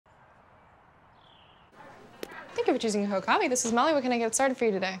Thank you for choosing Ho Coffee. This is Molly. What can I get started for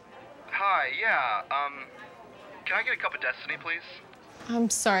you today? Hi, yeah, can I get a cup of Destiny, please? I'm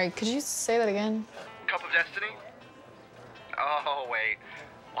sorry, could you say that again? Cup of Destiny? Oh, wait.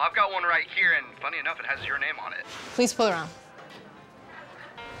 Well, I've got one right here, and funny enough, it has your name on it. Please pull around.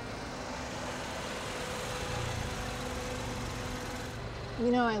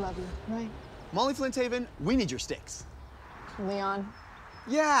 You know I love you, right? Molly Flinthaven, we need your sticks. Leon.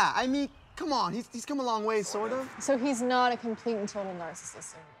 Yeah, I mean, come on, he's come a long way, sort of. So he's not a complete and total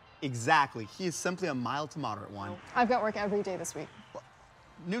narcissist. Exactly. He is simply a mild to moderate one. I've got work every day this week.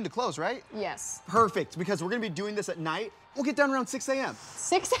 Noon to close, right? Yes. Perfect, because we're gonna be doing this at night. We'll get done around 6 a.m.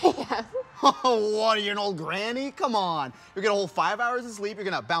 6 a.m.? Oh, what, are you an old granny? Come on. You're gonna hold 5 hours of sleep, you're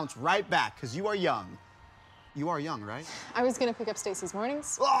gonna bounce right back, because you are young. You are young, right? I was gonna pick up Stacy's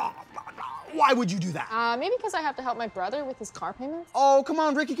mornings. Oh, why would you do that? Maybe because I have to help my brother with his car payments. Oh, come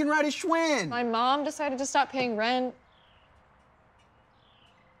on, Ricky can ride his Schwinn. My mom decided to stop paying rent.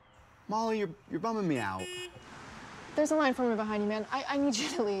 Molly, you're bumming me out. There's a line forming behind you, man. I need you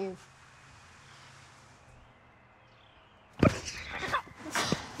to leave.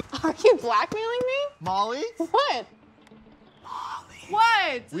 Are you blackmailing me? Molly? What? Molly.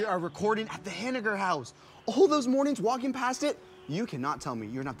 What? We are recording at the Henniger house. All those mornings walking past it, you cannot tell me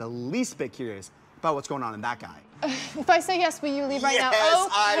you're not the least bit curious about what's going on in that guy. If I say yes, will you leave right now? Yes,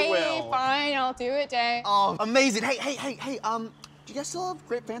 Okay, I will. Fine, I'll do it, Day. Oh, amazing. Hey, do you guys still have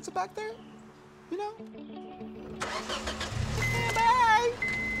Great Fanta back there? You know? Bye.